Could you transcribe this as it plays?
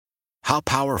How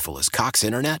powerful is Cox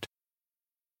Internet?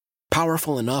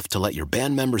 Powerful enough to let your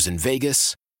band members in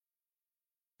Vegas,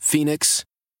 Phoenix,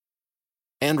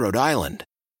 and Rhode Island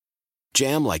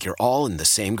jam like you're all in the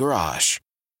same garage.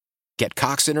 Get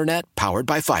Cox Internet powered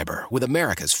by fiber with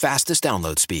America's fastest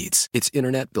download speeds. It's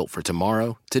internet built for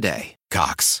tomorrow, today.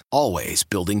 Cox, always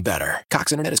building better.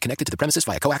 Cox Internet is connected to the premises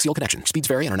via coaxial connection. Speeds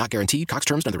vary and are not guaranteed. Cox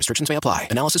terms and other restrictions may apply.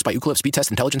 Analysis by Ookla Speed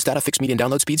Test Intelligence Data. Fixed median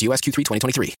download speeds. US Q3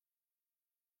 2023.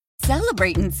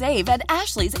 Celebrate and save at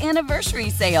Ashley's Anniversary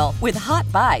Sale. With Hot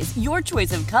Buys, your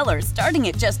choice of colors starting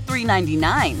at just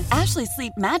 $3.99. Ashley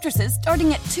Sleep mattresses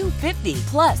starting at $2.50.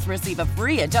 Plus, receive a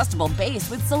free adjustable base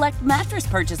with select mattress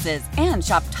purchases. And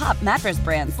shop top mattress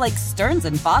brands like Stearns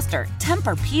 & Foster,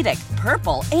 Tempur-Pedic,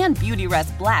 Purple, and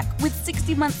Beautyrest Black with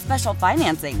 60-month special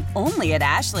financing. Only at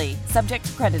Ashley. Subject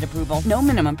to credit approval. No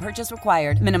minimum purchase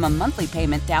required. Minimum monthly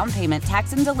payment, down payment,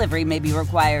 tax, and delivery may be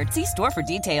required. See store for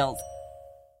details.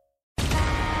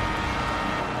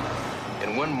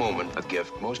 In one moment, a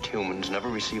gift most humans never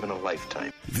receive in a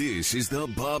lifetime. This is the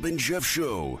Bob and Jeff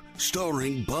Show,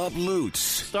 starring Bob Lutz.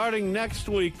 Starting next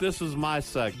week, this is my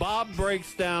segment. Bob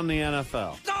breaks down the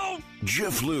NFL. No!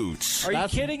 Jeff Lutz. Are you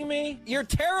kidding me? You're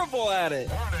terrible at it.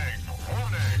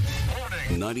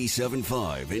 Warning.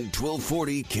 97.5 and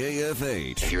 1240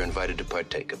 KFH. You're invited to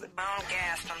partake of it. I'm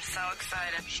gassed. I'm so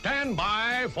excited. Stand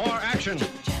by for action.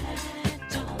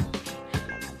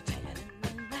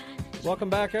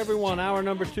 Welcome back, everyone. Hour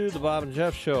number 2, the Bob and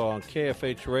Jeff Show on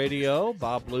KFH Radio.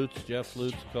 Bob Lutz, Jeff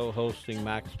Lutz, co-hosting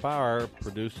Max Power,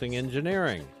 producing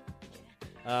engineering.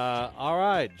 All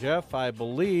right, Jeff, I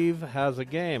believe, has a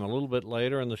game. A little bit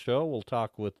later in the show, we'll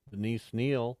talk with Denise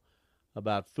Neil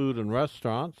about food and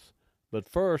restaurants. But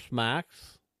first,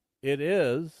 Max, it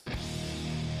is...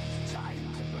 time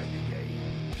to play the game.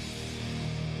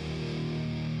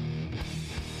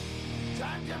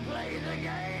 Time to play the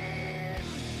game.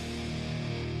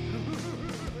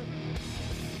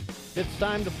 It's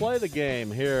time to play the game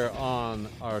here on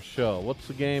our show. What's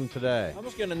the game today? I'm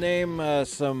just going to name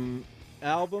some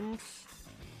albums,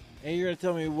 and you're going to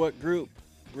tell me what group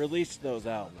released those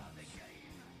albums.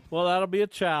 Well, that'll be a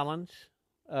challenge,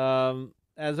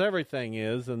 as everything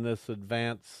is in this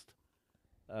advanced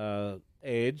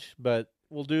age. But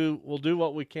we'll do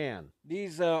what we can.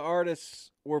 These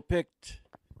artists were picked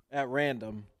at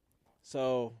random,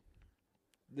 so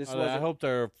I hope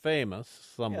they're famous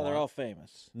somewhat. Yeah, they're all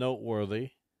famous.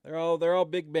 Noteworthy. They're all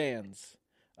big bands.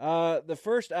 The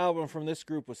first album from this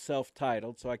group was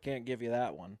self-titled, so I can't give you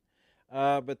that one.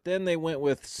 But then they went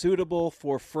with Suitable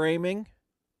for Framing.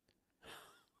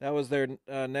 That was their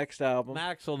next album.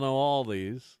 Max will know all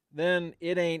these. Then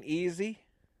It Ain't Easy.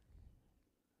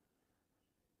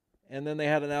 And then they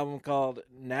had an album called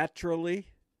Naturally.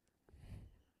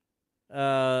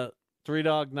 Three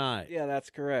Dog Night. Yeah, that's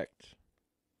correct.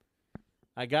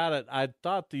 I got it. I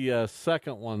thought the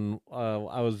second one,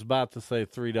 I was about to say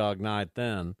Three Dog Night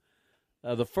then.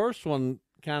 The first one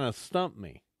kind of stumped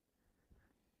me.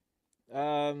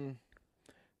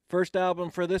 First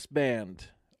album for this band,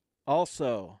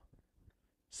 also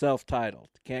self-titled.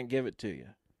 Can't give it to you.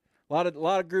 A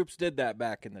lot of groups did that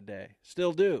back in the day.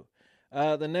 Still do.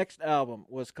 The next album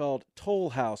was called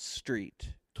Toll House Street.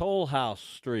 Toll House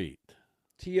Street.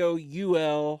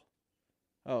 Toul.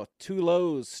 Oh,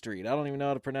 Toulouse Street. I don't even know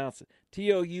how to pronounce it.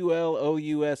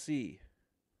 Toulouse.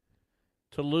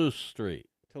 Toulouse Street.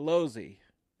 Toulouse.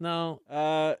 No.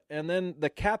 And then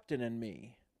The Captain and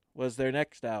Me was their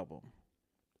next album.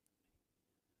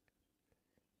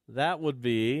 That would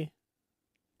be...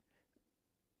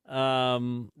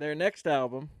 their next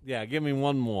album... Yeah, give me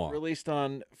one more. Released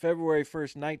on February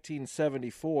 1st,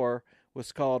 1974,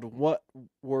 was called What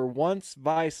Were Once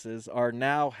Vices Are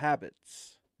Now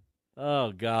Habits.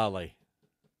 Oh, golly.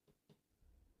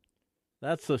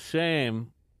 That's a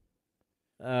shame.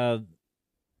 And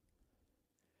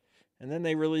then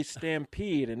they released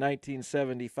Stampede in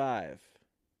 1975.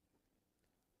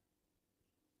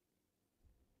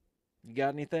 You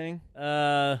got anything?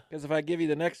 Because if I give you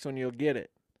the next one, you'll get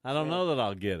it. I don't know that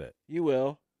I'll get it. You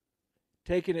will.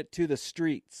 Taking It to the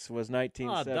Streets was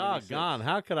 1976. Oh, doggone.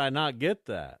 How could I not get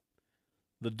that?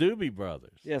 The Doobie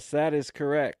Brothers. Yes, that is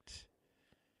correct.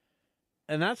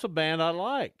 And that's a band I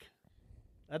like.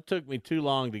 That took me too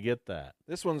long to get that.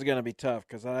 This one's going to be tough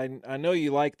because I know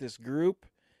you like this group,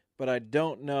 but I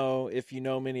don't know if you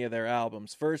know many of their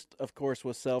albums. First, of course,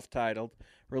 was self-titled,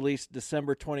 released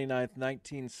December 29th,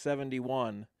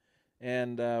 1971,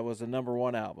 and was a number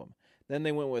one album. Then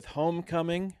they went with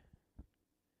Homecoming,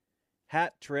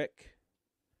 Hat Trick,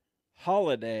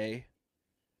 Holiday,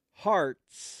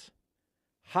 Hearts,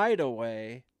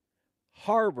 Hideaway,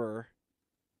 Harbor,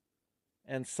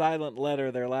 and Silent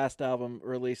Letter, their last album,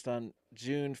 released on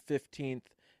June 15th.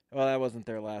 Well, that wasn't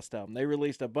their last album. They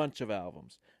released a bunch of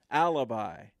albums.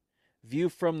 Alibi, View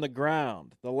from the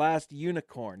Ground, The Last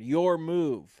Unicorn, Your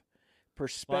Move,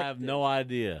 Perspective. Well, I have no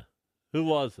idea. Who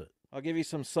was it? I'll give you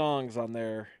some songs on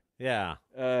their Yeah.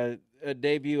 A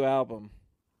debut album.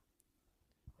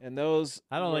 And those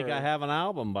I don't think I have an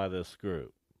album by this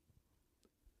group.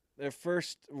 Their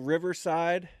first,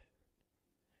 Riverside,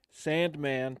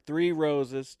 Sandman, Three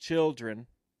Roses, Children,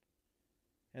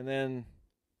 and then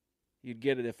you'd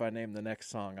get it if I named the next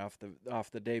song off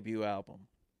the debut album.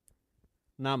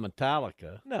 Not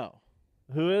Metallica. No.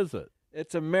 Who is it?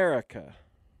 It's America.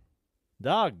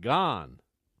 Doggone.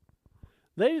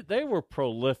 They were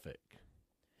prolific.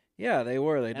 Yeah, they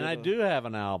were. And I do have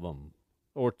an album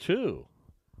or two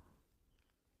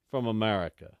from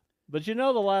America. But you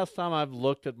know the last time I've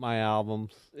looked at my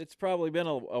albums? It's probably been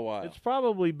a while. It's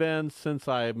probably been since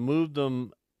I moved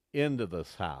them into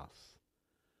this house.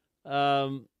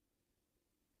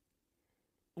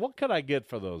 What could I get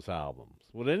for those albums?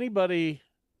 Would anybody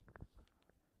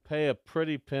pay a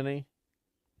pretty penny?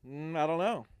 I don't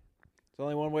know. There's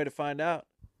only one way to find out.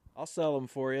 I'll sell them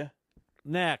for you.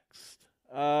 Next.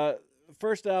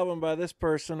 First album by this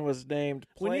person was named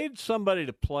We need somebody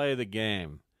to play the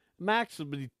game. Max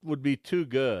would be too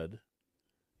good.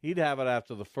 He'd have it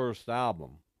after the first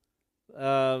album.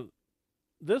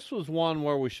 This was one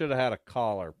where we should have had a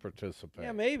caller participate.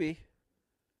 Yeah, maybe.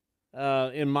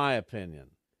 In my opinion.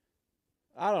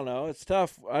 I don't know. It's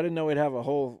tough. I didn't know we'd have a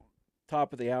whole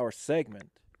top of the hour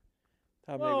segment.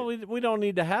 Well, we don't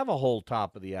need to have a whole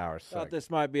top of the hour segment. Thought this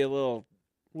might be a little.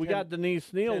 We got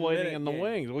Denise Neil waiting in the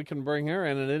wings. We can bring her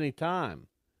in at any time.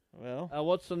 Well,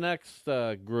 what's the next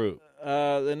group?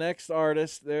 The next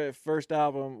artist, their first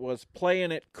album was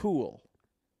Playing It Cool.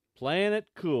 Playing It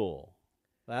Cool.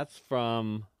 That's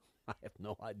from, I have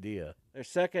no idea. Their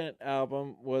second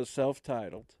album was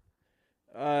self-titled.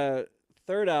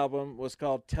 Third album was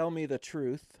called Tell Me the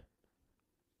Truth.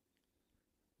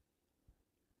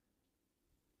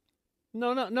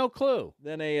 No clue.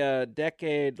 Then a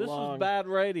decade-long. This was bad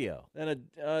radio. Then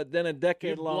a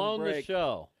decade-long You've blown break. the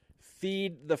show.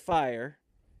 Feed the Fire.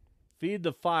 Feed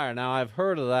the Fire. Now, I've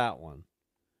heard of that one.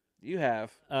 You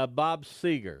have. Bob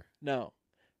Seger. No.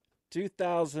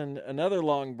 2000, another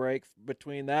long break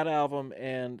between that album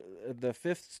and the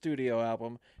fifth studio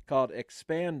album called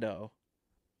Expando.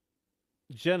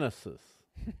 Genesis.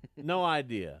 No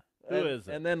idea. Who is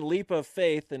it? And then Leap of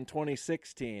Faith in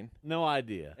 2016. No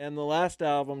idea. And the last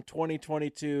album,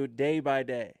 2022, Day by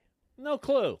Day. No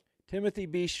clue. Timothy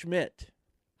B. Schmidt.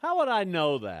 How would I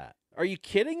know that? Are you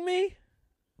kidding me?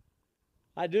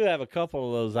 I do have a couple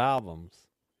of those albums.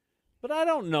 But I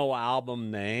don't know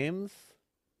album names.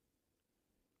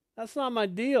 That's not my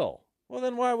deal. Well,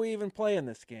 then why are we even playing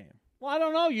this game? Well, I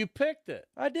don't know. You picked it.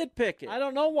 I did pick it. I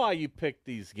don't know why you picked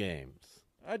these games.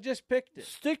 I just picked it.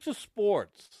 Stick to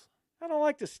sports. I don't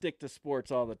like to stick to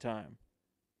sports all the time.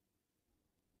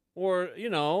 Or, you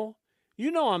know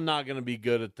I'm not going to be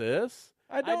good at this.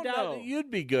 I doubt know that you'd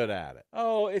be good at it.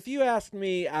 Oh, if you asked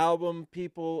me albums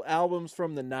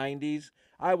from the 90s,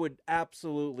 I would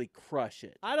absolutely crush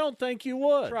it. I don't think you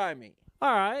would. Try me.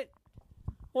 All right.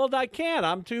 Well, I can't.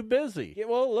 I'm too busy. Yeah,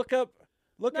 well, look up.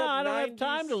 No, I don't have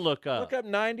time to look up. Look up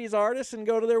 90s artists and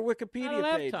go to their Wikipedia I don't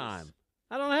have pages. time.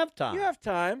 I don't have time. You have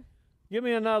time. Give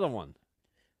me another one.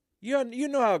 You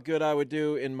know how good I would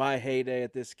do in my heyday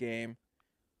at this game.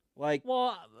 Like,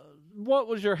 well, what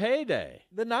was your heyday?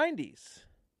 The 90s.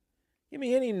 Give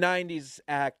me any 90s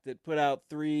act that put out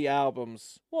 3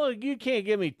 albums. Well, you can't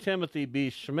give me Timothy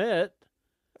B. Schmidt.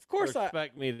 Of course I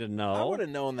expect me to know. I would have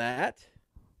known that.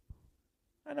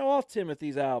 I know all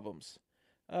Timothy's albums.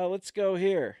 Let's go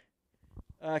here.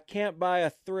 Can't Buy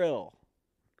a Thrill.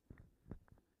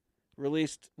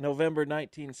 Released November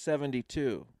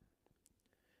 1972.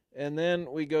 And then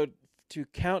we go to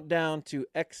Countdown to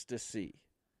Ecstasy.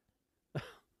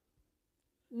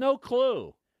 No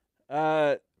clue.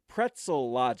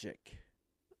 Pretzel Logic.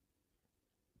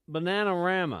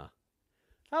 Bananarama.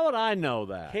 How would I know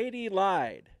that? Katie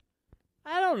Lied.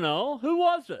 I don't know. Who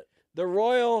was it? The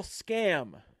Royal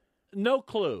Scam. No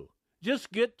clue.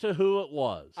 Just get to who it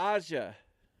was. Aja.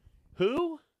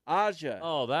 Who? Aja.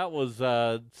 Oh, that was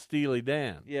Steely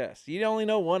Dan. Yes. You only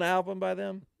know one album by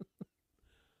them?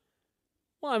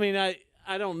 Well, I mean,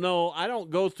 I don't know. I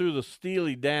don't go through the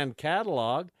Steely Dan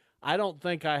catalog. I don't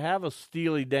think I have a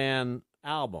Steely Dan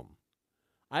album.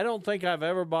 I don't think I've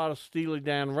ever bought a Steely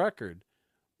Dan record,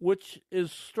 which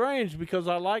is strange because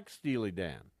I like Steely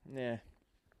Dan. Yeah.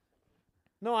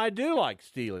 No, I do like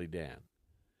Steely Dan.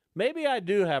 Maybe I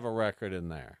do have a record in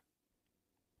there.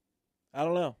 I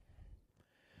don't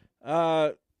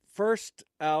know. First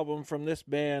album from this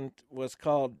band was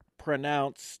called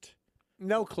Pronounced.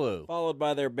 No clue. Followed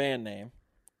by their band name.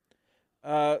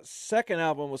 Second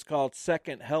album was called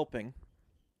Second Helping.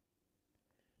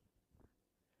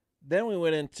 Then we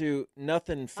went into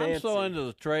Nothing Fancy. I'm so into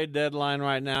the trade deadline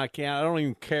right now. I don't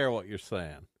even care what you're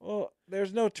saying. Well,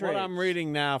 there's no trade. What I'm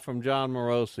reading now from John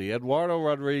Morosi, Eduardo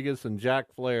Rodriguez and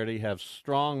Jack Flaherty have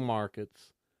strong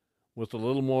markets with a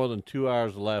little more than 2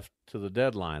 hours left to the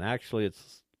deadline. Actually,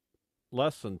 it's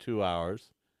less than 2 hours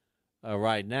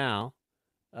right now.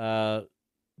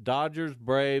 Dodgers,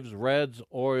 Braves, Reds,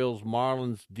 Orioles,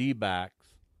 Marlins, D-backs,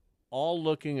 all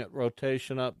looking at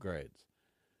rotation upgrades.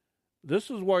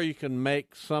 This is where you can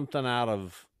make something out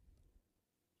of.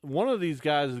 One of these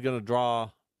guys is going to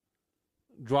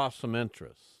draw some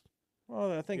interest.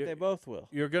 Well, I think they both will.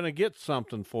 You're going to get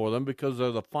something for them because they're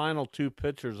the final two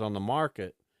pitchers on the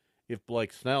market. If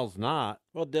Blake Snell's not,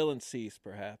 well, Dylan Cease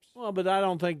perhaps. Well, but I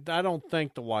don't think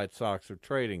the White Sox are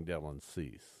trading Dylan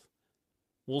Cease.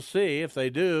 We'll see if they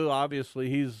do. Obviously,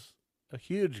 he's a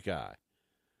huge guy.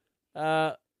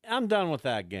 I'm done with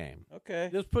that game. Okay.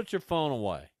 Just put your phone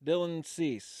away. Dylan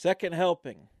Cease, Second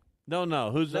Helping.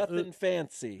 No. Who's Nothing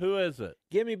Fancy? Who is it?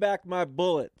 Give Me Back My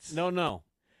Bullets. No.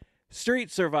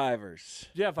 Street Survivors.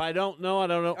 Jeff, I don't know.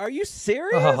 Are you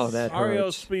serious? Oh, that REO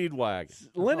hurts. Speedwagon.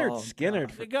 Leonard Skinner.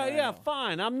 Yeah,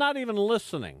 fine. I'm not even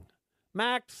listening.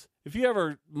 Max, if you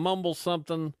ever mumble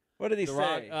something. What did he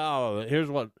say? Here's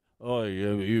what. Oh,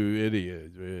 you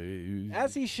idiot.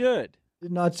 As he should.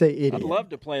 Did not say idiot. I'd love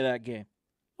to play that game.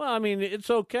 Well, I mean, it's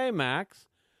okay, Max.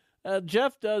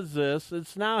 Jeff does this.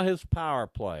 It's now his power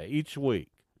play each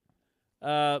week.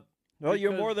 Well,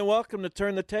 you're more than welcome to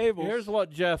turn the tables. Here's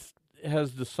what Jeff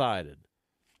has decided.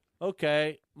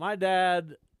 Okay, my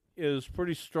dad is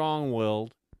pretty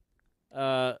strong-willed,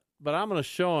 but I'm going to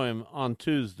show him on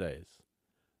Tuesdays.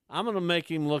 I'm going to make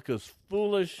him look as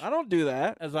foolish I don't do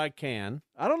that. as I can.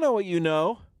 I don't know what you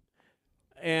know.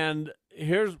 And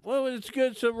it's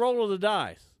good. It's a roll of the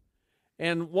dice.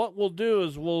 And what we'll do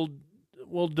is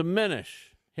we'll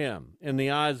diminish him in the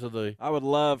eyes of the. I would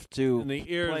love to in the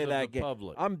ears play of that the game.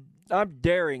 public. I'm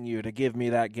daring you to give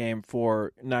me that game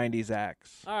for 90s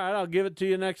acts. All right, I'll give it to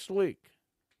you next week.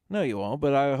 No, you won't,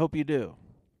 but I hope you do.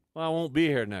 Well, I won't be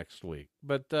here next week,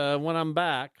 but when I'm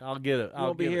back, I'll get it.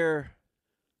 I'll be here.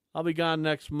 I'll be gone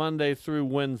next Monday through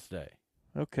Wednesday.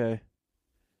 Okay.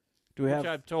 Which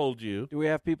I've told you. Do we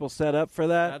have people set up for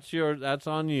that? That's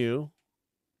on you.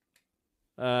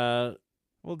 Well,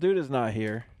 dude is not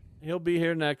here. He'll be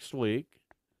here next week.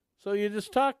 So you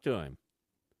just talk to him.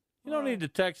 You don't need to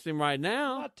text him right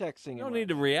now. I'm not texting him. You don't need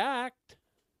to react.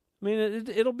 I mean,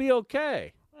 it'll be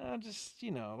okay. Just, a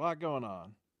lot going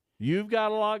on. You've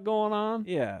got a lot going on?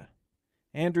 Yeah.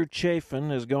 Andrew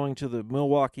Chafin is going to the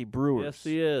Milwaukee Brewers. Yes,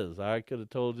 he is. I could have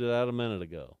told you that a minute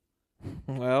ago.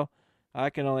 Well,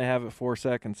 I can only have it 4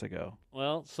 seconds ago.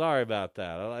 Well, sorry about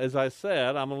that. As I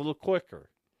said, I'm a little quicker.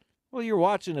 Well, you're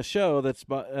watching a show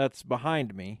that's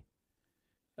behind me.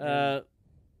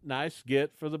 Nice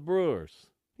get for the Brewers.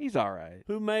 He's all right.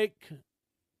 Who make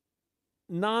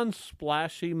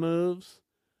non-splashy moves,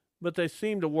 but they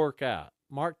seem to work out.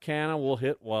 Mark Canha will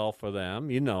hit well for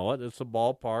them. You know it. It's a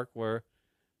ballpark where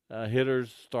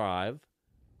hitters thrive.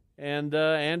 And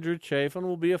Andrew Chafin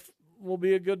will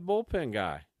be a good bullpen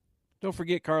guy. Don't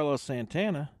forget Carlos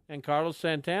Santana. And Carlos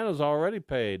Santana's already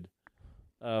paid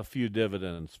a few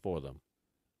dividends for them.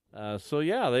 They're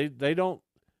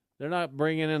not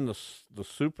bringing in the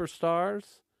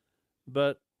superstars,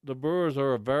 but the Brewers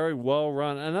are a very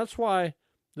well-run, and that's why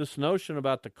this notion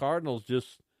about the Cardinals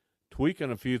just tweaking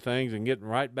a few things and getting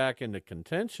right back into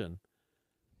contention,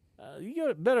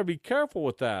 you better be careful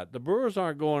with that. The Brewers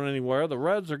aren't going anywhere. The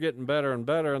Reds are getting better and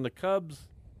better, and the Cubs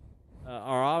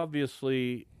are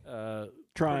obviously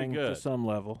trying to some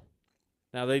level.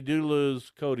 Now, they do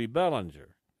lose Cody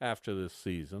Bellinger after this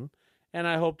season, and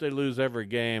I hope they lose every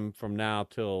game from now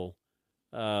till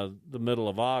the middle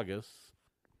of August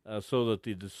so that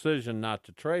the decision not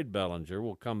to trade Bellinger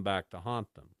will come back to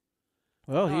haunt them.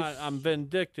 Well, I'm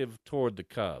vindictive toward the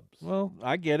Cubs. Well,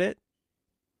 I get it.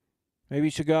 Maybe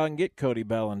you should go out and get Cody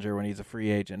Bellinger when he's a free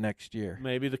agent next year.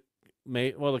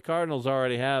 The Cardinals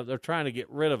already have. They're trying to get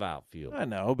rid of outfield. I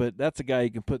know, but that's a guy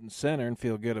you can put in center and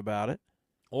feel good about it.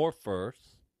 Or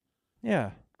first.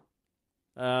 Yeah.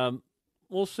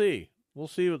 We'll see.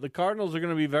 The Cardinals are going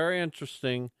to be very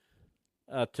interesting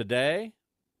today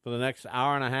for the next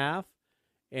hour and a half,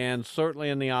 and certainly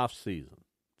in the off season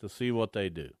to see what they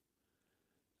do.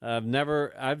 I've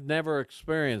never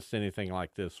experienced anything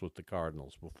like this with the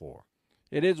Cardinals before.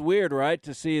 It is weird, right,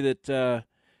 to see that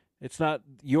It's not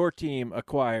your team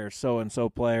acquires so-and-so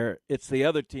player. It's the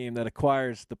other team that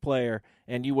acquires the player,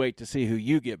 and you wait to see who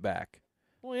you get back.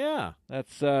 Well, yeah.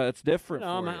 That's it's different.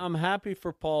 I'm happy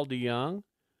for Paul DeYoung,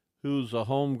 who's a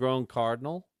homegrown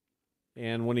Cardinal.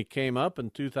 And when he came up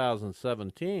in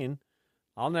 2017,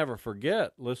 I'll never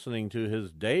forget listening to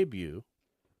his debut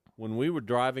when we were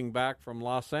driving back from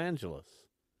Los Angeles.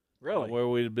 Really? Where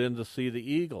we'd been to see the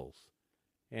Eagles.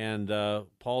 And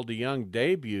Paul DeYoung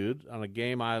debuted on a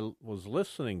game I was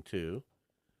listening to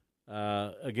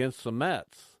against the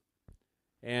Mets.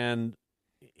 And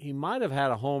he might have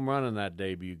had a home run in that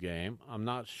debut game. I'm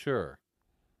not sure.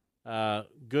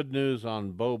 Good news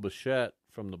on Bo Bichette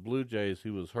from the Blue Jays,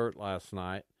 who was hurt last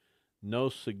night. No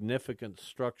significant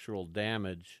structural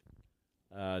damage,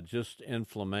 just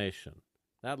inflammation.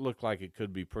 That looked like it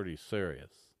could be pretty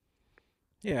serious.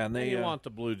 Yeah, and you want the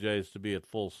Blue Jays to be at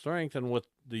full strength, and with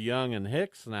DeYoung and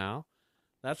Hicks now,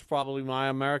 that's probably my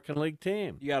American League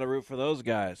team. You got to root for those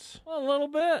guys. Well, a little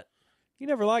bit. You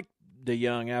never liked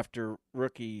DeYoung after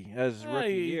rookie year.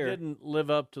 He didn't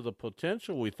live up to the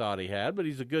potential we thought he had, but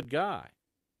he's a good guy.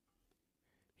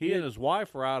 He and his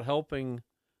wife were out helping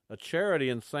a charity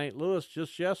in St. Louis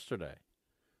just yesterday.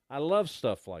 I love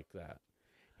stuff like that.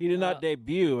 He did not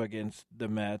debut against the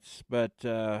Mets,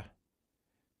 but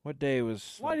what day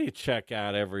was? Why do you check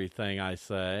out everything I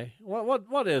say?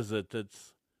 What is it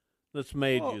that's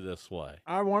made you this way?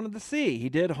 I wanted to see. He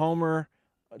did homer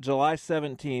July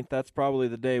 17th. That's probably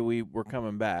the day we were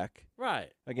coming back.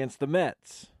 Right. Against the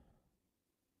Mets.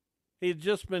 He'd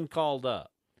just been called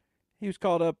up. He was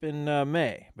called up in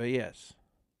May, but yes.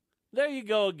 There you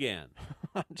go again.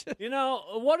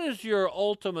 What is your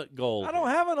ultimate goal? I don't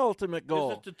have an ultimate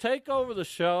goal. Is it to take over the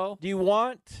show? Do you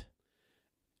want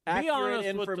Be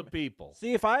honest with the people.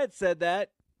 See, if I had said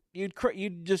that,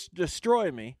 you'd just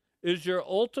destroy me. Is your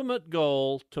ultimate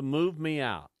goal to move me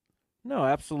out? No,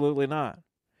 absolutely not.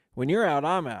 When you're out,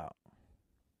 I'm out.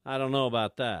 I don't know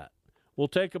about that. We'll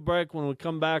take a break. When we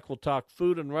come back, we'll talk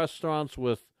food and restaurants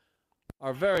with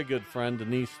our very good friend,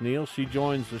 Denise Neil. She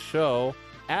joins the show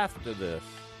after this.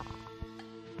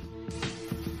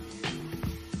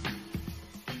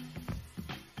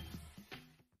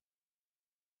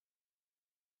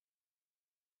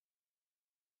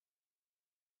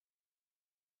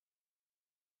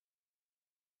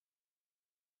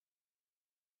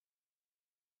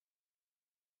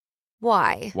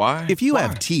 Why? Why? If you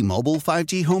have T-Mobile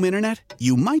 5G home internet,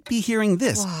 you might be hearing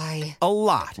this Why? a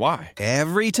lot. Why?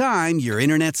 Every time your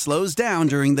internet slows down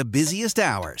during the busiest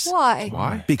hours. Why?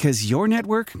 Why? Because your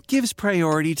network gives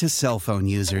priority to cell phone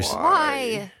users.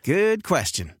 Why? Good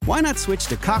question. Why not switch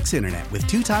to Cox Internet with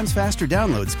 2 times faster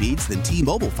download speeds than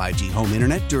T-Mobile 5G home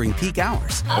internet during peak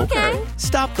hours? Okay.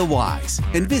 Stop the whys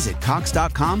and visit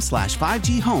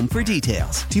cox.com/5G home for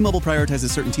details. T-Mobile prioritizes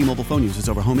certain T-Mobile phone users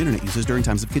over home internet users during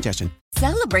times of congestion.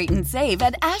 Celebrate and save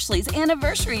at Ashley's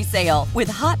Anniversary Sale. With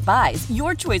Hot Buys,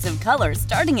 your choice of colors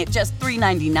starting at just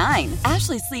 $3.99.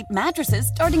 Ashley Sleep mattresses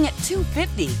starting at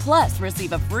 $2.50. Plus,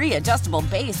 receive a free adjustable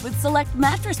base with select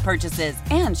mattress purchases.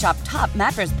 And shop top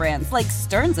mattress brands like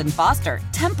Stearns & Foster,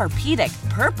 Tempur-Pedic,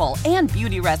 Purple, and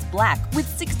Beautyrest Black with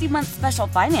 60-month special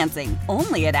financing.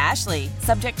 Only at Ashley.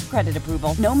 Subject to credit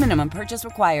approval. No minimum purchase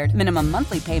required. Minimum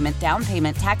monthly payment, down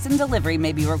payment, tax, and delivery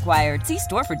may be required. See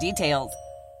store for details.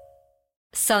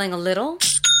 Selling a little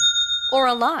or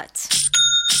a lot?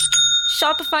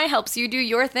 Shopify helps you do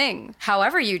your thing,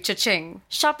 however you cha-ching.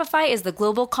 Shopify is the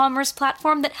global commerce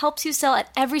platform that helps you sell at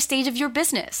every stage of your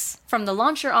business. From the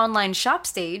launch your online shop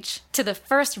stage, to the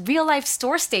first real-life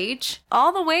store stage,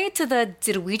 all the way to the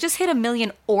did we just hit 1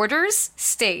 million orders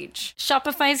stage.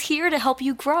 Shopify's here to help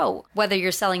you grow. Whether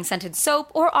you're selling scented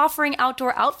soap or offering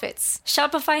outdoor outfits,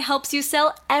 Shopify helps you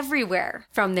sell everywhere.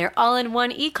 From their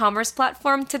all-in-one e-commerce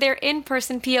platform to their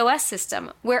in-person POS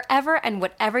system, wherever and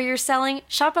whatever you're selling,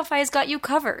 Shopify's got you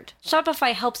covered.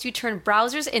 Shopify helps you turn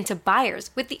browsers into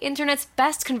buyers with the internet's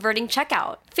best converting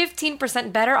checkout.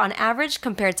 15% better on average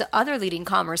compared to other leading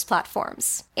commerce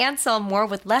platforms. And sell more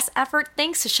with less effort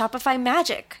thanks to Shopify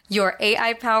Magic, your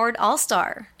AI-powered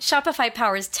all-star. Shopify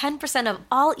powers 10% of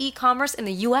all e-commerce in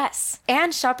the U.S.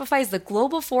 And Shopify is the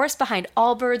global force behind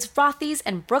Allbirds, Rothy's,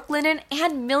 and Brooklinen,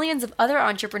 and millions of other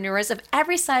entrepreneurs of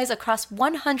every size across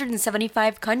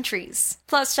 175 countries.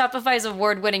 Plus, Shopify's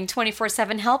award-winning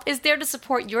 24/7 help is there to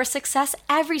support your success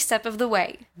every step of the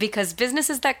way. Because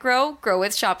businesses that grow, grow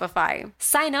with Shopify.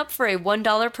 Sign up for a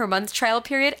 $1 per month trial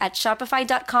period at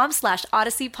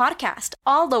shopify.com/Odyssey Podcast,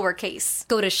 all lowercase.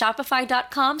 Go to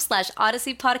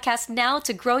shopify.com/Odyssey Podcast now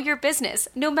to grow your business,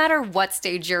 no matter what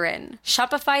stage you're in.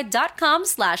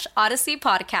 Shopify.com/Odyssey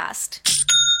Podcast.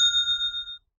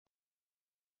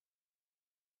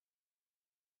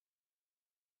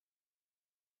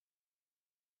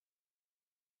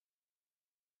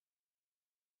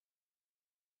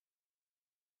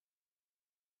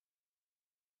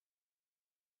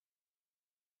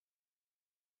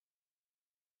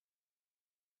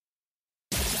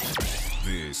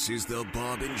 This is the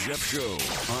Bob and Jeff Show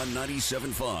on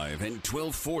 97.5 and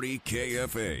 1240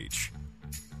 KFH.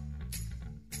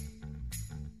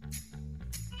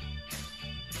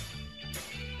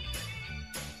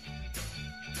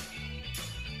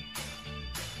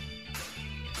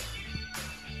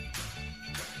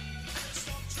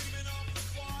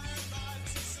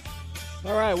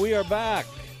 All right, we are back.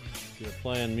 We're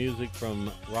playing music from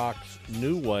rock's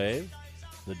new wave,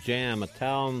 The Jam, A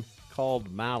Town Called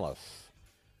Malice.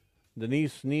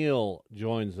 Denise Neil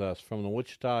joins us from the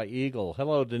Wichita Eagle.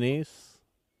 Hello, Denise.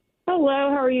 Hello,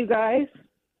 how are you guys?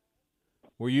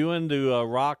 Were you into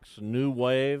rock's new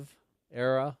wave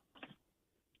era?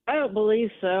 I don't believe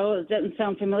so. It doesn't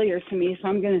sound familiar to me, so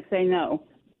I'm going to say no.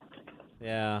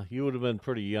 Yeah, you would have been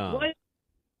pretty young. What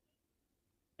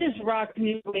is rock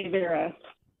new wave era?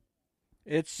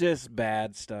 It's just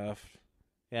bad stuff.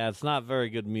 Yeah, it's not very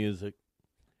good music.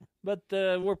 But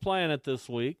we're playing it this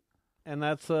week, and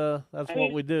that's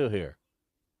what we do here.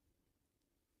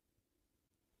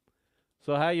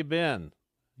 So how you been?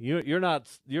 You're not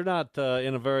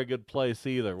in a very good place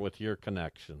either with your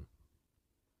connection.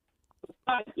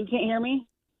 You can't hear me?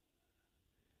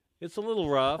 It's a little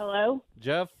rough. Hello?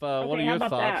 Jeff, what are your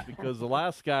thoughts? Because the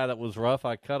last guy that was rough,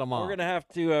 I cut him off. We're going to have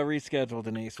to reschedule,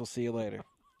 Denise. We'll see you later.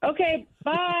 Okay,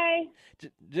 bye.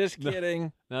 Just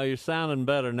kidding. No, you're sounding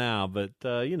better now, but,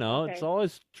 Okay. It's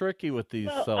always tricky with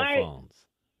these cell phones.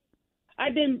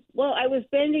 I was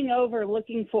bending over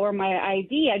looking for my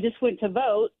ID. I just went to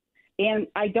vote, and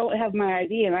I don't have my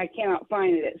ID, and I cannot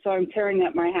find it, so I'm tearing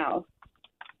up my house.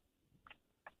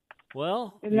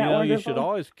 Well, Isn't that wonderful? You should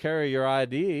always carry your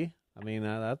ID. I mean,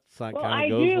 that kind of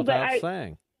goes do, without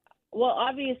saying. Well,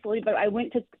 obviously, but I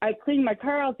cleaned my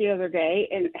car out the other day,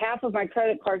 and half of my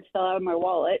credit cards fell out of my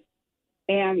wallet,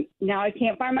 and now I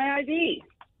can't find my ID.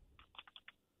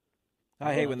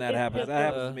 I hate when that happens.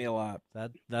 That happens to me a lot.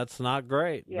 That's not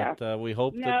great. Yeah. But we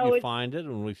hope that you find it,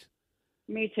 and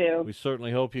me too. We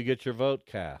certainly hope you get your vote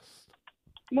cast.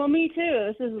 Well, me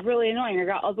too. This is really annoying. I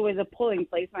got all the way to the polling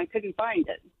place, and I couldn't find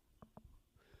it.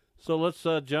 So let's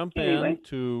jump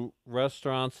into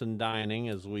restaurants and dining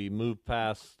as we move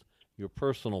past your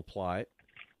personal plight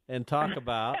and talk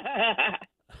about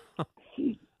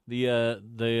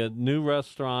the new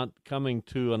restaurant coming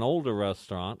to an older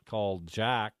restaurant called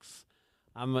Jack's.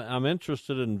 I'm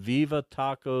interested in Viva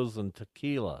Tacos and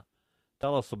Tequila.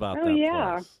 Tell us about that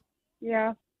place.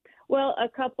 Yeah. Well, a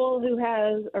couple who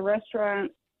has a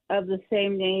restaurant of the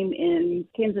same name in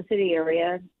Kansas City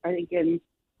area, I think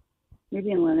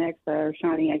maybe in Lenexa or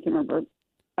Shawnee, I can't remember.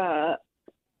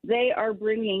 They are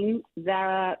bringing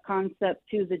that concept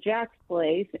to the Jack's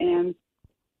place, and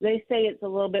they say it's a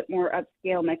little bit more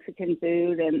upscale Mexican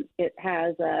food, and it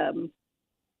has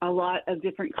a lot of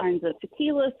different kinds of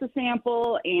tequilas to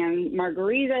sample and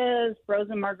margaritas,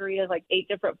 frozen margaritas, like 8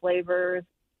 different flavors.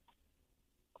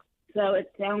 So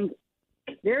it sounds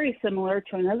very similar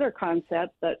to another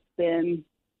concept that's been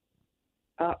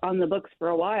on the books for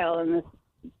a while, and this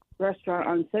restaurant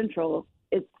on Central,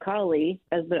 it's Kali,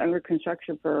 has been under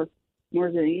construction for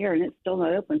more than a year, and it's still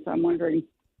not open. So I'm wondering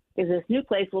if this new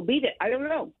place will beat it. I don't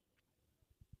know.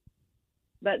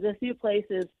 But this new place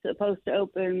is supposed to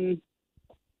open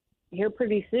here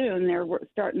pretty soon. They're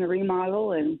starting the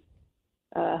remodel, and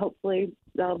hopefully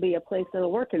there'll be a place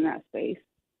that'll work in that space.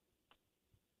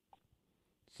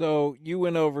 So you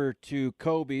went over to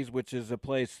Kobe's, which is a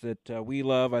place that we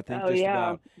love. I think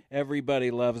about everybody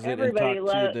loves it. Everybody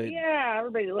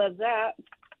loves that.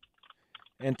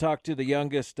 And talk to the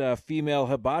youngest female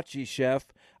hibachi chef.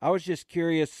 I was just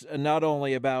curious not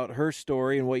only about her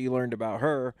story and what you learned about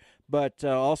her, but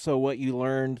also what you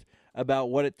learned about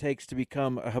what it takes to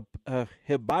become a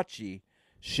hibachi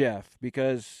chef,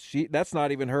 because that's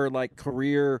not even her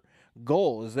career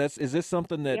goal. Is this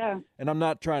something that and I'm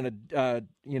not trying to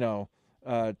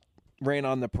rain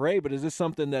on the parade, but is this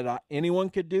something that anyone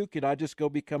could do? Could I just go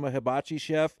become a hibachi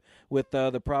chef with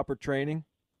the proper training?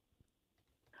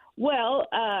 Well,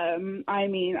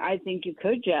 I think you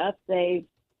could, Jeff. They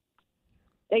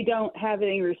don't have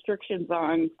any restrictions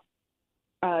on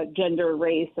gender,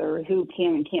 race, or who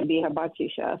can and can't be a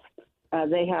hibachi chef.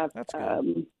 They have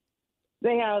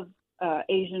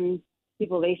Asian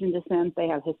people of Asian descent. They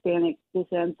have Hispanic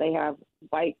descent. They have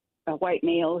a white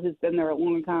male who's been there a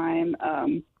long time.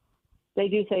 They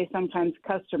do say sometimes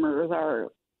customers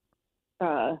are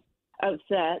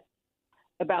upset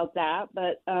about that,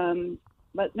 but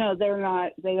no, they're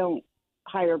not. They don't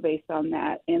hire based on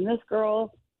that. And this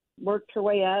girl worked her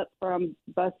way up from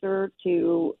busser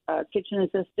to kitchen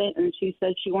assistant, and she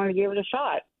said she wanted to give it a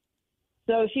shot.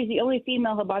 So she's the only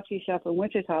female hibachi chef in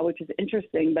Wichita, which is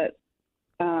interesting. But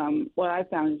what I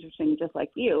found interesting, just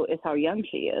like you, is how young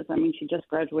she is. I mean, she just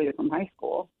graduated from high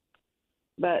school.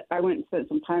 But I went and spent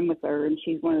some time with her, and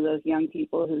she's one of those young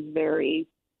people who's very,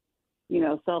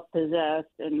 self-possessed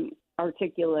and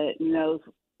articulate and knows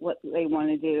what they want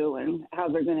to do and how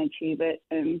they're going to achieve it,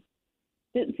 and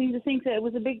didn't seem to think that it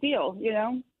was a big deal,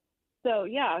 So,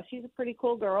 yeah, she's a pretty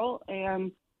cool girl,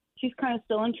 and she's kind of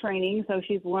still in training, so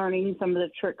she's learning some of the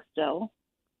tricks still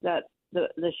that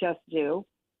the chefs do.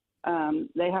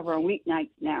 They have her on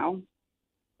weeknights now,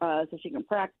 so she can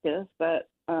practice, but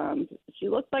she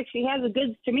looks like she has the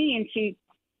goods to me, and she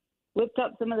whipped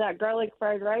up some of that garlic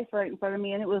fried rice right in front of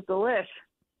me, and it was delish.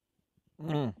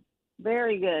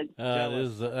 Very good. That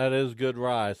is good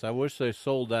rice. I wish they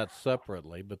sold that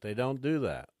separately, but they don't do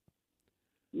that.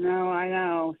 No, I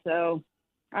know. So,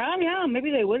 I don't know.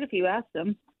 Maybe they would if you asked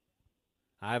them.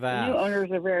 I've asked. The new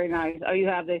owners are very nice. Oh, you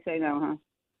have? They say no, huh?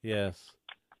 Yes.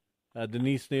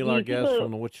 Denise Neil, our guest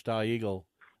from the Wichita Eagle.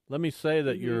 Let me say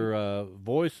that your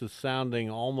voice is sounding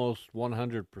almost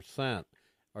 100%.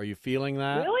 Are you feeling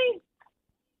that? Really?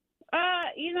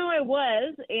 I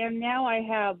was, and now I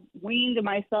have weaned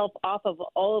myself off of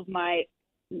all of my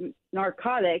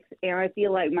narcotics, and I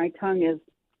feel like my tongue is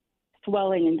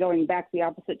swelling and going back the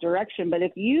opposite direction. But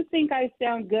if you think I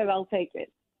sound good, I'll take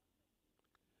it.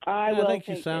 I think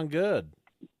you sound good.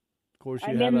 Of course,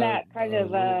 I'm in that kind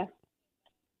of.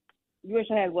 You wish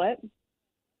I had what?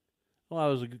 Well, I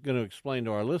was going to explain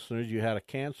to our listeners, you had a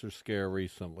cancer scare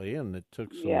recently, and it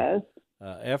took some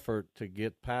effort to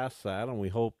get past that, and we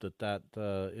hope that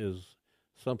is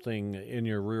something in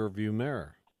your rearview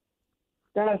mirror.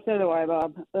 So do I,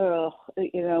 Bob.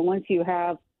 Once you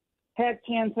have had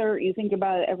cancer, you think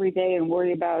about it every day and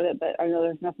worry about it, but I know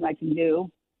there's nothing I can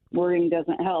do. Worrying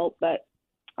doesn't help, but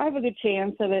I have a good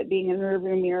chance of it being in the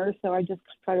rearview mirror, so I just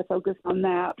try to focus on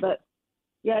that. But,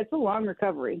 yeah, it's a long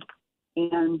recovery,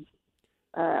 and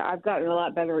I've gotten a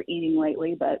lot better at eating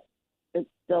lately, but it's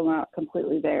still not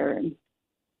completely there, and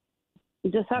you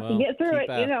just have to get through it,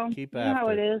 Keep you know how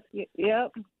it is.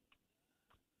 Yep.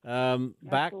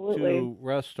 Back to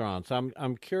restaurants.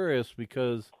 I'm curious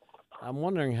because I'm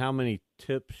wondering how many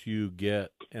tips you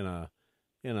get in a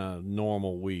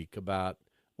normal week about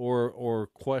or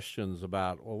questions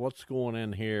about what's going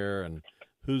in here and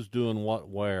who's doing what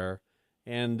where,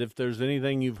 and if there's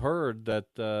anything you've heard that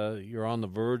you're on the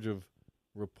verge of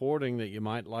reporting that you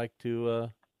might like to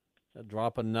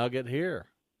drop a nugget here.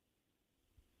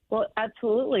 Well,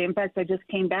 absolutely. In fact, I just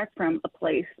came back from a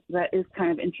place that is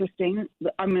kind of interesting.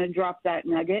 I'm going to drop that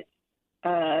nugget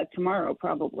tomorrow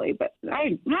probably, but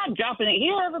I'm not dropping it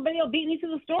here. Everybody will beat me to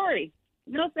the story.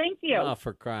 No, thank you. Oh,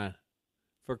 for crying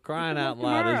out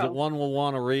loud. Tomorrow. Is it one we'll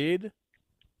want to read?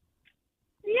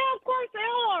 Yeah, of course they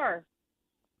are.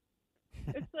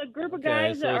 It's a group of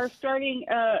guys that are starting.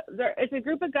 It's a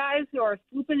group of guys who are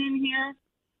swooping in here,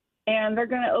 and they're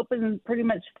going to open pretty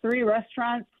much 3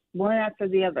 restaurants, one after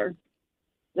the other,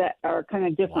 that are kind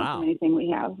of different from anything we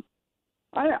have.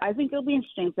 I think it'll be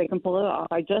interesting if they can pull it off.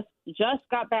 I just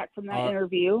got back from that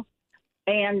interview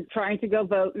and trying to go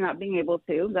vote and not being able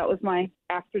to. That was my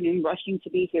afternoon rushing to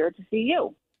be here to see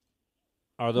you.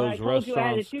 Are those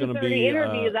restaurants going to be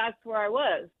interview? That's where I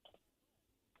was.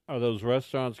 Are those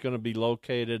restaurants going to be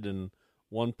located in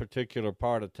one particular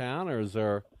part of town, or is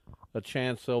there a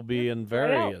chance they'll be in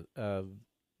various?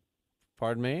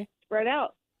 Pardon me? Spread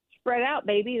out,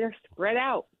 baby. They're spread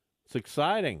out. It's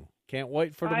exciting. Can't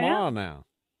wait for tomorrow now.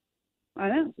 I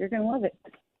know. You're going to love it.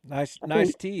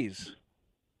 Nice tease.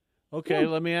 Okay,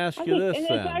 let me ask you this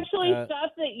then. It's actually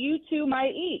stuff that you two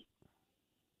might eat.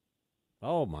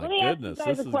 Oh, my goodness.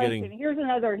 This is getting... Here's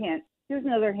another hint.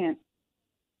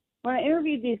 When I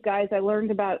interviewed these guys, I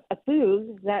learned about a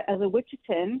food that, as a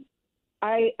Wichitan,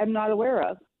 I am not aware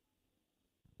of.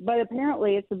 But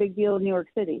apparently it's a big deal in New York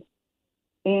City.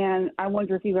 And I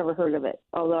wonder if you've ever heard of it.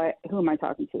 Although, who am I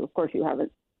talking to? Of course you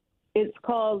haven't. It's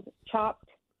called chopped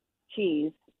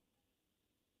cheese.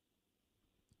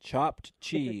 Chopped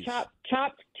cheese.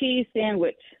 Chopped cheese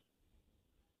sandwich.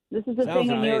 This is a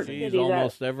thing in New York City.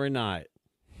 Almost every night.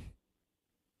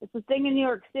 It's a thing in New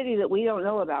York City that we don't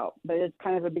know about, but it's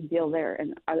kind of a big deal there.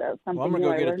 And I'm going to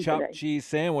go get a chopped cheese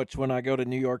sandwich when I go to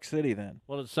New York City then.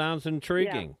 Well, it sounds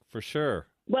intriguing, for sure.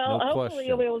 Well, hopefully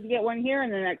you'll be able to get one here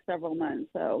in the next several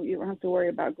months, so you don't have to worry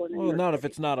about going to New York not City. If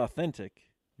it's not authentic.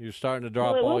 You're starting to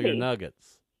drop all your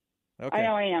nuggets. Okay. I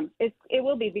know I am. It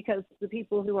will be because the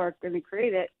people who are going to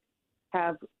create it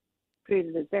have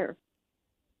created it there.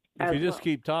 If you just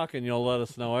keep talking, you'll let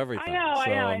us know everything. I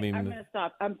know. I'm going to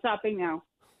stop. I'm stopping now.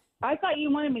 I thought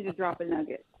you wanted me to drop a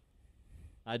nugget.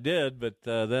 I did, but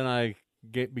then I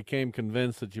became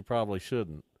convinced that you probably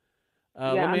shouldn't.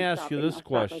 Let me ask you this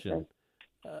question.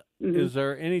 Is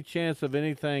there any chance of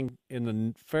anything in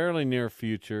the fairly near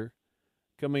future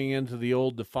coming into the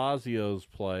old DeFazio's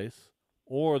place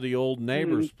or the old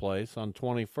neighbor's place on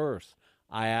 21st?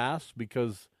 I ask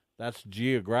because that's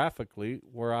geographically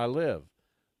where I live.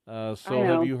 So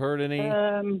have you heard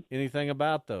anything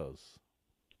about those?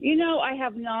 I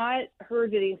have not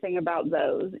heard anything about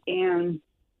those. And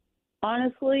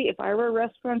honestly, if I were a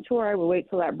restaurateur, I would wait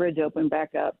till that bridge opened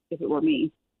back up if it were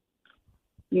me.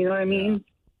 You know what I mean?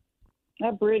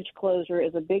 That bridge closure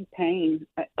is a big pain.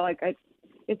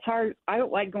 It's hard. I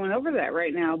don't like going over that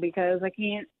right now because I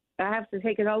have to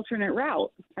take an alternate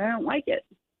route. I don't like it.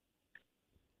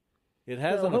 It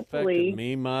hasn't affected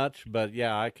me much, but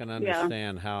I can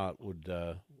understand how it would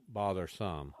bother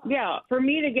some. Yeah, for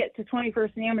me to get to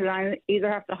 21st and Amazon, I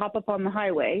either have to hop up on the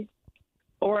highway,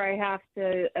 or I have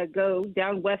to go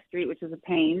down West Street, which is a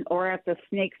pain, or I have to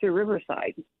snake through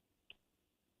Riverside.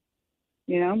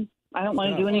 I don't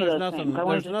want to do any of those things.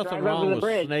 There's nothing wrong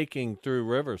with snaking through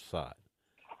Riverside.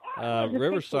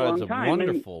 Riverside's a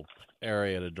wonderful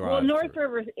area to drive. Well, North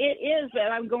River, it is,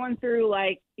 but I'm going through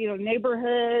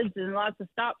neighborhoods and lots of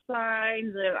stop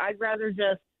signs. And I'd rather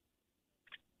just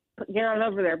get on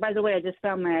over there. By the way, I just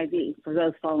found my ID for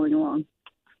those following along.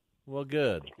 Well,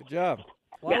 good job.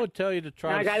 Well, I would tell you to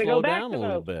try to slow down a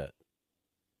little bit.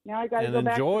 Now I got to go back and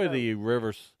enjoy the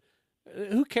rivers.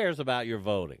 Who cares about your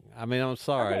voting? I mean, I'm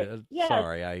sorry. Okay. Yes.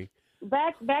 Sorry.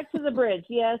 Back to the bridge.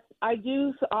 Yes, I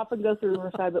do often go through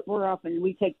Riverside, but more often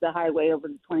we take the highway over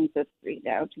to 25th Street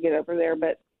now to get over there.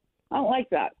 But I don't like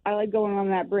that. I like going on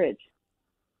that bridge.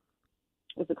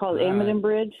 What's it called? Amazon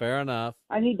Bridge? Fair enough.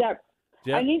 I need that.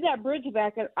 Yep. I need that bridge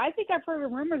back. I think I've heard a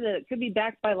rumor that it could be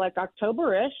back by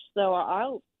October-ish, so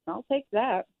I'll take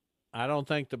that. I don't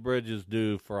think the bridge is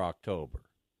due for October.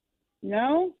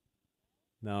 No?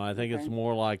 No, I think it's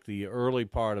more like the early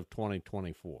part of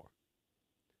 2024.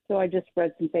 So I just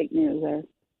spread some fake news there.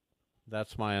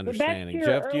 That's my understanding.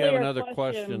 Jeff, do you have another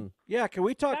question? Yeah, can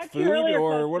we talk food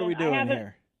or what are we doing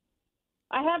here?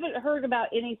 I haven't heard about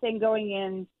anything going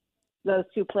in those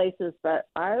two places, but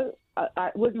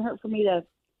it wouldn't hurt for me to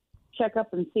check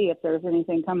up and see if there's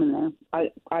anything coming there.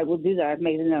 I will do that. I've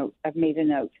made a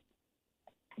note.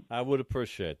 I would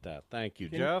appreciate that. Thank you,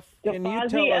 Jeff. Can you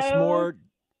tell us more,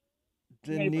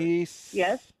 Denise?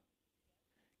 Yes.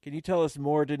 Can you tell us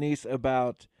more, Denise,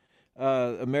 about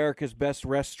America's Best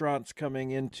Restaurants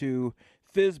coming into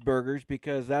Fizz Burgers,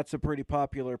 because that's a pretty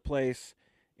popular place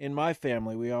in my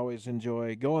family. We always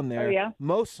enjoy going there,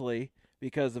 mostly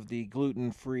because of the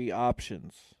gluten-free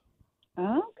options.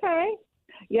 Okay.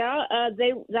 Yeah,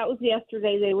 that was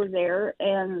yesterday. They were there,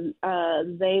 and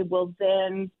they will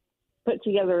then put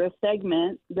together a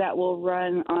segment that will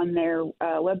run on their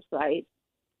website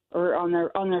or on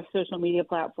their social media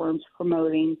platforms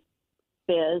promoting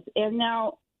Fizz. And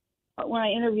now, when I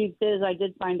interviewed Fizz, I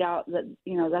did find out that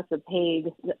that's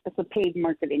a paid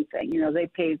marketing thing. They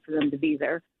paid for them to be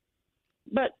there.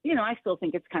 But I still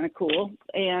think it's kind of cool,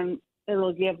 and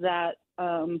it'll give that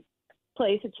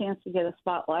place a chance to get a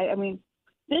spotlight. I mean,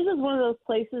 Fizz is one of those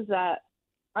places that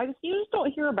you just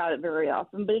don't hear about it very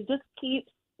often, but it just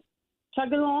keeps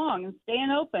chugging along and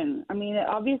staying open. I mean, it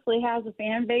obviously has a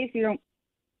fan base.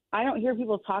 I don't hear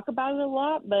people talk about it a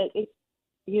lot, but it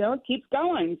keeps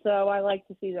going. So I like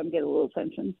to see them get a little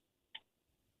attention.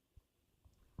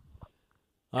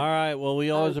 All right. Well,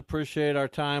 we always appreciate our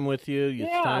time with you.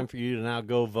 It's time for you to now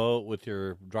go vote with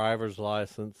your driver's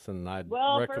license, and I'd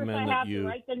recommend that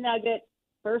you.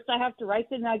 First, I have to write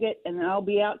the nugget, and then I'll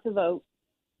be out to vote.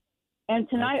 And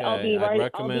tonight I'll be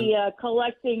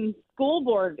collecting school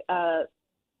board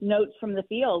notes from the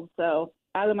field. So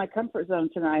out of my comfort zone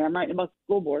tonight, I'm writing about the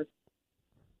school board.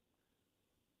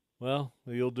 Well,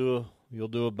 you'll do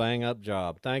a bang up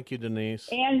job. Thank you, Denise.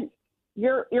 And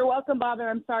you're welcome, Bob. And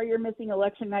I'm sorry you're missing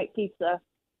election night pizza.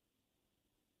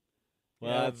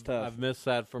 Well, that's tough. I've missed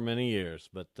that for many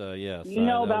years, but yes, you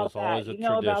know about that. Was always a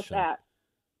tradition. About that.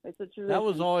 It's a tradition. That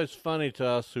was always funny to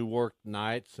us who worked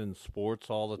nights in sports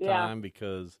all the time,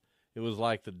 because it was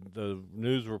like the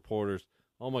news reporters.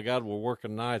 Oh my God, we're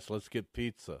working nights. Let's get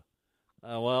pizza.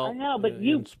 Well, I know, but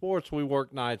in sports we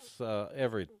work nights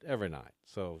every night,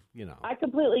 so I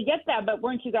completely get that, but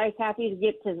weren't you guys happy to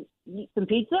get to eat some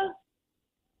pizza?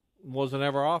 Wasn't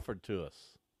ever offered to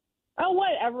us. Oh,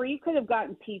 whatever. You could have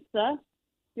gotten pizza.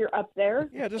 You're up there.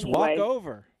 Yeah, just walk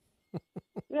over.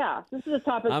 Yeah, this is a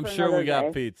topic. I'm for sure we got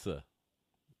day. Pizza.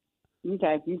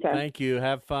 Okay. Thank you.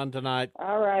 Have fun tonight.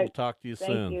 All right. We'll talk to you soon.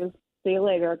 Thank you. See you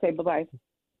later. Okay. Bye-bye.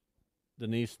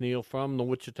 Denise Neil from the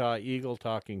Wichita Eagle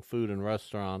talking food and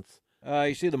restaurants.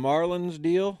 You see the Marlins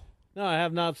deal? No, I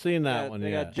have not seen that one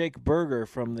they yet. got Jake Berger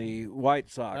from the White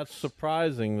Sox. That's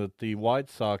surprising that the White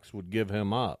Sox would give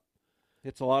him up.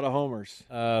 It's a lot of homers.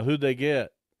 Who'd they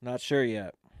get? Not sure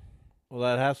yet. Well,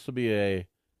 that has to be a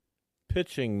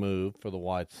pitching move for the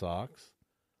White Sox,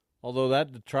 although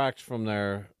that detracts from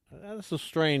their – that's a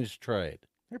strange trade.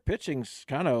 Their pitching's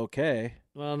kind of okay.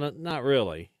 Well, not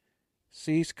really.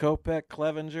 Cease, Kopech,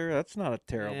 Clevenger, that's not a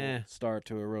terrible start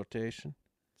to a rotation.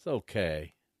 It's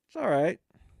okay. It's all right.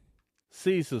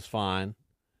 Cease is fine.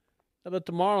 But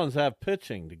the Marlins have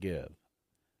pitching to give.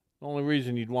 The only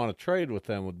reason you'd want to trade with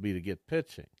them would be to get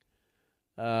pitching.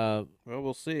 Well,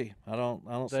 we'll see. I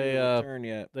don't see a return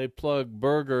yet. They plug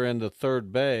Berger into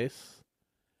third base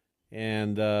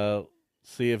and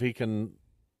see if he can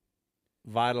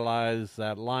vitalize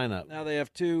that lineup. Now they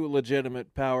have two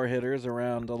legitimate power hitters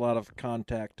around a lot of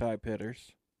contact-type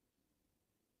hitters.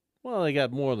 Well, they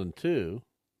got more than two.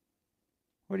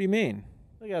 What do you mean?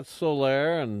 They got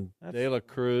Soler and De La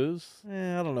Cruz.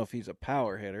 I don't know if he's a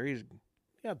power hitter. He's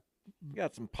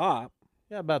got some pop.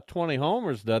 Yeah, about 20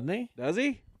 homers, doesn't he? Does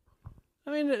he?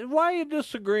 I mean, why are you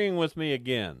disagreeing with me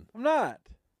again? I'm not.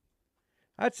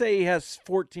 I'd say he has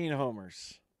 14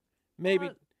 homers. Maybe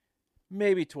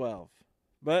 12.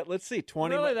 But let's see,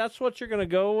 20. Really? That's what you're going to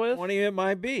go with? 20 it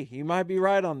might be. You might be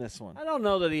right on this one. I don't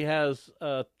know that he has,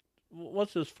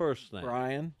 what's his first name?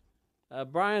 Brian.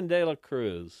 Brian De La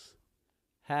Cruz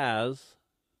has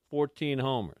 14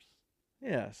 homers.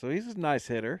 Yeah, so he's a nice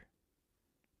hitter.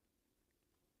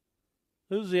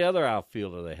 Who's the other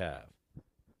outfielder they have?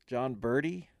 John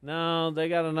Birdie? No, they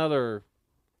got another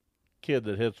kid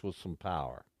that hits with some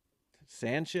power.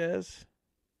 Sanchez?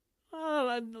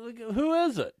 Who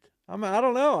is it? I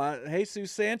don't know.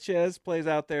 Jesus Sanchez plays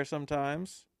out there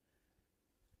sometimes.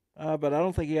 But I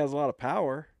don't think he has a lot of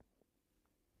power.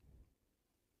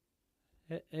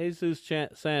 Jesus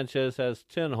Sanchez has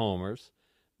 10 homers,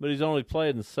 but he's only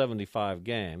played in 75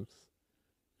 games.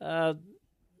 They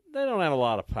don't have a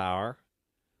lot of power.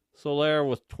 Soler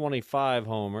with 25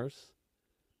 homers.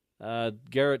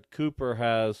 Garrett Cooper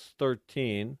has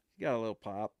 13. He got a little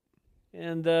pop.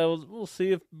 And we'll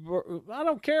see if I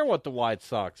don't care what the White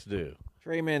Sox do.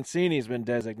 Trey Mancini's been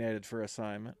designated for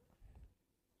assignment.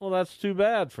 Well, that's too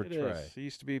bad for It Trey. is. He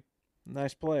used to be a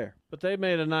nice player. But they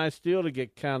made a nice deal to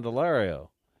get Candelario.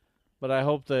 But I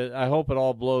hope it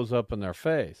all blows up in their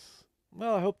face.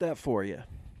 Well, I hope that for you.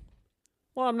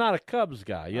 Well, I'm not a Cubs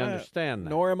guy. You understand that?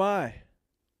 Nor am I.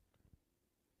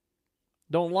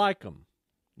 Don't like them.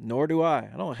 Nor do I.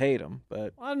 I don't hate them,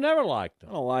 but I've never liked them.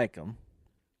 I don't like them.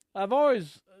 I've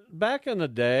always, back in the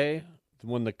day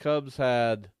when the Cubs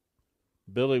had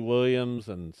Billy Williams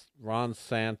and Ron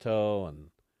Santo, and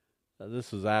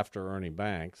this is after Ernie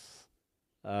Banks,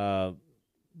 but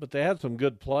they had some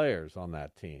good players on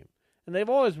that team. And they've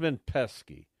always been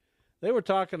pesky. They were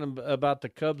talking about the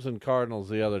Cubs and Cardinals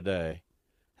the other day,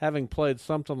 having played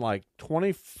something like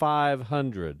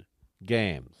 2,500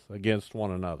 games against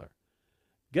one another.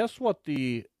 Guess what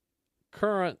the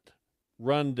current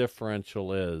run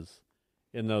differential is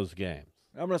in those games?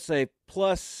 I'm going to say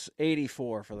plus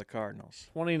 84 for the Cardinals.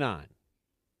 29.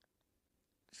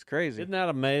 It's crazy. Isn't that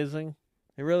amazing?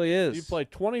 It really is. You play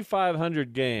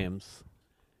 2,500 games,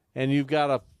 and you've got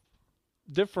a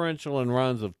differential in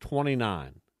runs of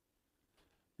 29.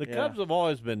 The Cubs have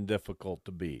always been difficult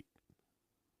to beat.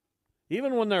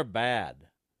 Even when they're bad,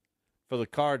 for the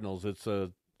Cardinals, it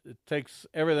takes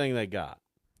everything they got.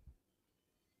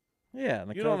 Yeah.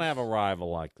 You don't have a rival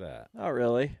like that. Not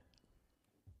really.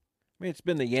 I mean, it's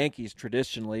been the Yankees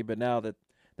traditionally, but now that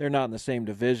they're not in the same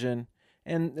division,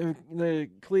 and the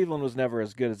Cleveland was never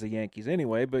as good as the Yankees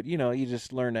anyway, but, you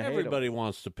just learn to hate them. Everybody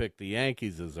wants to pick the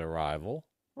Yankees as their rival.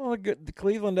 Well, the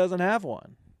Cleveland doesn't have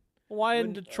one. Why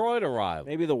isn't Detroit a rival?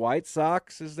 Maybe the White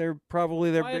Sox is probably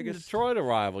their Why biggest. Isn't Detroit a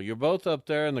rival? You're both up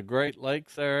there in the Great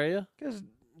Lakes area. Because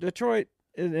Detroit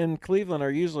and Cleveland are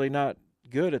usually not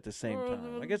good at the same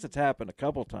time. I guess it's happened a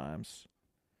couple times.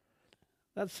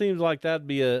 That seems like that'd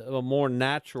be a more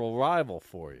natural rival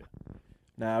for you.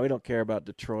 No, we don't care about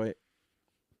Detroit.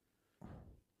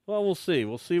 Well, we'll see.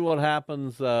 We'll see what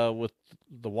happens with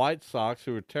the White Sox,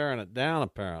 who are tearing it down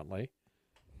apparently.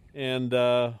 And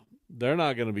they're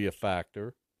not going to be a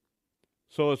factor.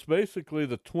 So it's basically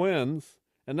the Twins,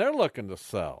 and they're looking to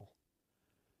sell.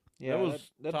 Yeah, there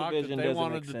was that talk division that they doesn't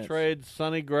wanted make to sense. trade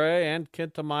Sonny Gray and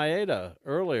Kenta Maeda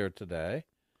earlier today.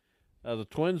 The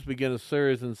Twins begin a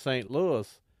series in St.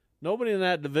 Louis. Nobody in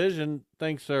that division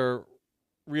thinks they're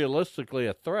realistically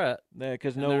a threat. Yeah,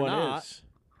 because no one is.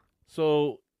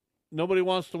 So nobody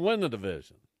wants to win the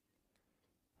division.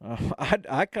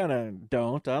 I kind of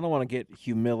don't. I don't want to get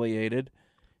humiliated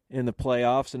in the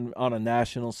playoffs and on a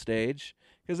national stage,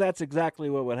 because that's exactly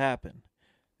what would happen.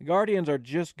 The Guardians are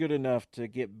just good enough to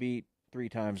get beat 3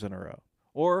 times in a row,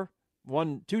 or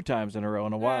 2 times in a row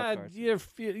in a wild card.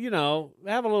 You know,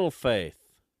 have a little faith.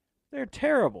 They're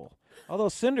terrible. Although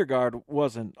Syndergaard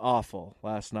wasn't awful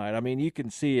last night. I mean, you can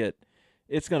see it.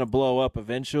 It's going to blow up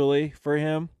eventually for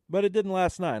him, but it didn't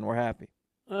last night, and we're happy.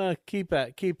 Keep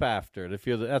after it.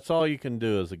 That's all you can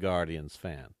do as a Guardians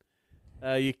fan.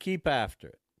 You keep after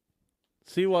it.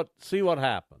 See what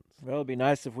happens. Well, it'd be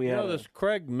nice if we had this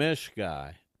Craig Mish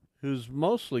guy, who's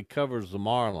mostly covers the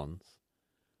Marlins,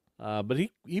 but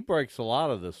he breaks a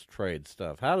lot of this trade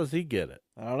stuff. How does he get it?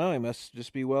 I don't know. He must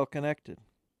just be well connected.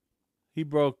 He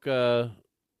broke the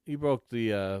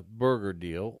Burger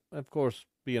deal. Of course,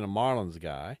 being a Marlins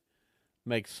guy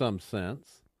makes some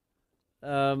sense.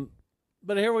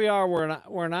 But here we are.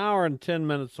 We're an hour and 10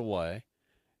 minutes away,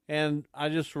 and I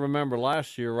just remember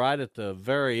last year, right at the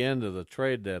very end of the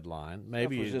trade deadline,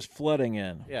 maybe it was just flooding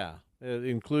in. Yeah,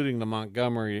 including the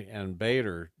Montgomery and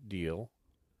Bader deal.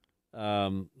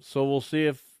 So we'll see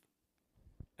if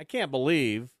I can't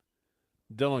believe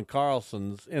Dylan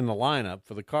Carlson's in the lineup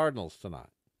for the Cardinals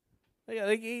tonight.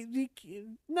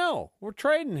 No, we're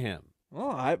trading him.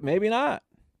 Well, maybe not.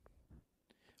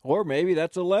 Or maybe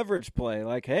that's a leverage play.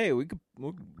 Like, hey, we're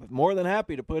more than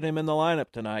happy to put him in the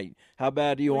lineup tonight. How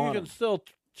bad do you want him? You can still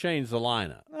change the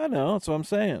lineup. I know. That's what I'm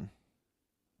saying.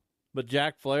 But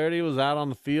Jack Flaherty was out on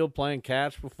the field playing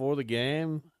catch before the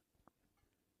game.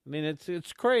 I mean,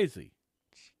 it's crazy.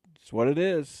 It's what it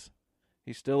is.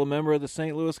 He's still a member of the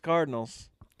St. Louis Cardinals.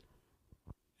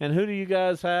 And who do you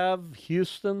guys have?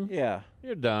 Houston? Yeah.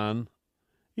 You're done.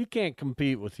 You can't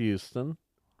compete with Houston.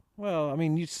 Well, I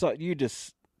mean, you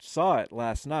just saw it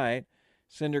last night.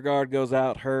 Syndergaard goes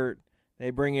out hurt.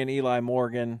 They bring in Eli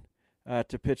Morgan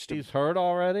to pitch. He's hurt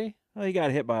already? Well, he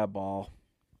got hit by a ball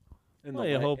in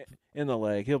the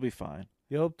leg. He'll be fine.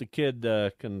 You hope the kid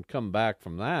can come back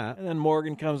from that. And then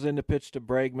Morgan comes in to pitch to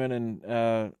Bregman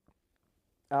and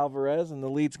Alvarez, and the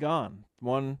lead's gone.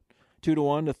 2-1 to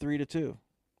 3-2.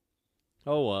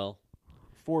 Oh, well.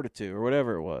 4-2 or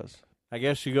whatever it was. I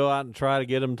guess you go out and try to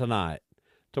get him tonight.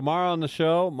 Tomorrow on the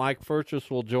show, Mike Furchess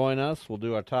will join us. We'll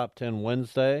do our Top 10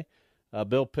 Wednesday.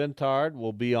 Bill Pintard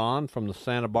will be on from the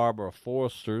Santa Barbara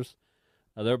Foresters.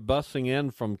 They're busing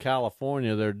in from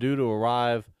California. They're due to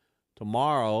arrive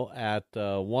tomorrow at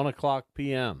 1 o'clock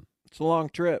p.m. It's a long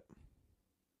trip.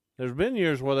 There's been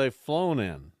years where they've flown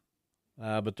in,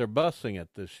 but they're busing it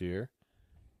this year,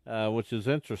 which is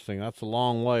interesting. That's a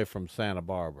long way from Santa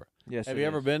Barbara. Yes. Have you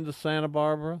ever been to Santa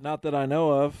Barbara? Not that I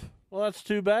know of. Well, that's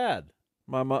too bad.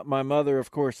 My mother,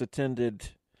 of course, attended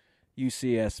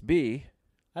UCSB.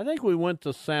 I think we went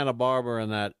to Santa Barbara in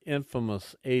that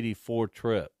infamous 84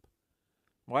 trip.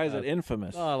 Why is it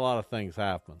infamous? Oh, a lot of things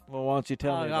happen. Well, why don't you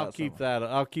tell me about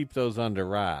I'll keep those under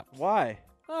wraps. Why?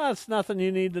 Oh, it's nothing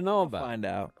you need to know about. Find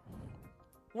out.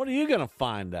 What are you going to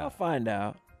find out? I'll find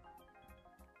out.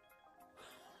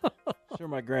 Sure,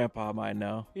 my grandpa might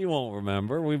know. He won't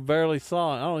remember. We barely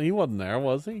saw him. Oh, he wasn't there,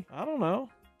 was he? I don't know.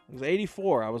 It was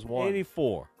 84. I was 1.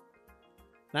 84.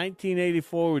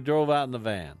 1984, we drove out in the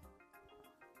van.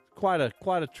 Quite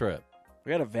a trip.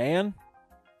 We had a van?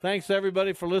 Thanks,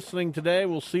 everybody, for listening today.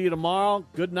 We'll see you tomorrow.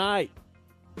 Good night.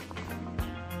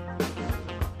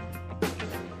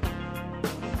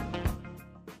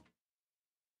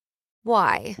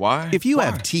 Why? Why? If you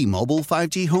have T-Mobile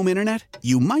 5G home internet,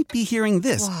 you might be hearing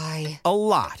this Why? a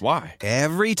lot. Why?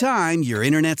 Every time your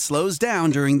internet slows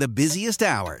down during the busiest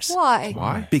hours. Why?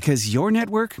 Why? Because your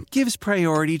network gives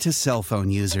priority to cell phone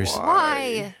users.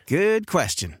 Why? Good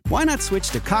question. Why not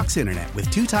switch to Cox Internet with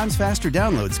 2 times faster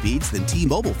download speeds than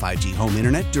T-Mobile 5G home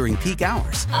internet during peak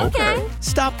hours? Okay.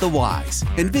 Stop the whys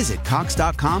and visit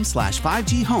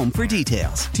cox.com/5G home for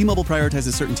details. T-Mobile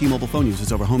prioritizes certain T-Mobile phone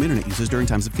users over home internet users during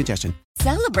times of congestion.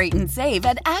 Celebrate and save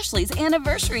at Ashley's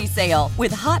Anniversary Sale.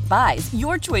 With Hot Buys,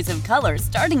 your choice of colors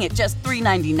starting at just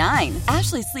 $3.99.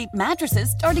 Ashley Sleep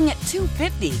mattresses starting at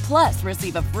 $2.50. Plus,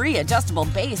 receive a free adjustable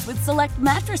base with select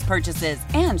mattress purchases.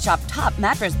 And shop top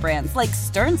mattress brands like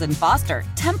Stearns & Foster,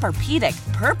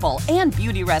 Tempur-Pedic, Purple, and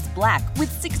Beautyrest Black with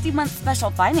 60-month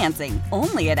special financing.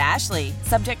 Only at Ashley.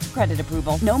 Subject to credit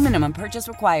approval. No minimum purchase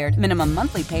required. Minimum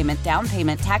monthly payment, down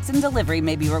payment, tax, and delivery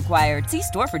may be required. See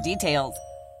store for details.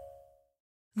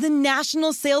 The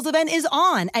national sales event is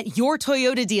on at your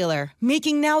Toyota dealer,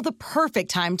 making now the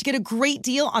perfect time to get a great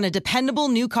deal on a dependable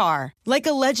new car. Like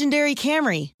a legendary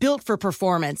Camry, built for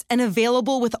performance and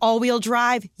available with all-wheel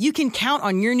drive, you can count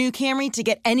on your new Camry to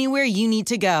get anywhere you need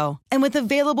to go. And with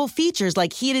available features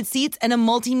like heated seats and a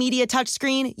multimedia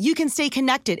touchscreen, you can stay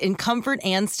connected in comfort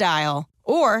and style.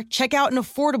 Or check out an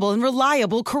affordable and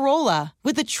reliable Corolla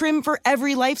with a trim for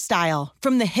every lifestyle.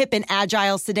 From the hip and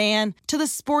agile sedan to the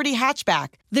sporty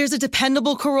hatchback, there's a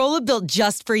dependable Corolla built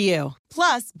just for you.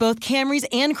 Plus, both Camrys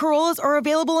and Corollas are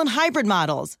available in hybrid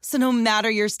models, so no matter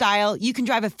your style, you can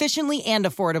drive efficiently and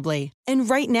affordably. And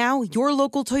right now, your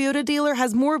local Toyota dealer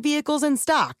has more vehicles in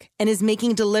stock and is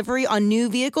making delivery on new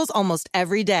vehicles almost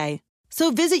every day. So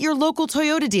visit your local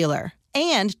Toyota dealer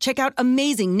and check out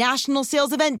amazing national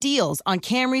sales event deals on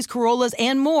Camrys, Corollas,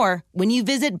 and more when you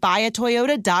visit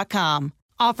buyatoyota.com.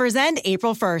 Offers end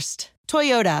April 1st.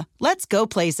 Toyota, let's go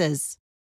places.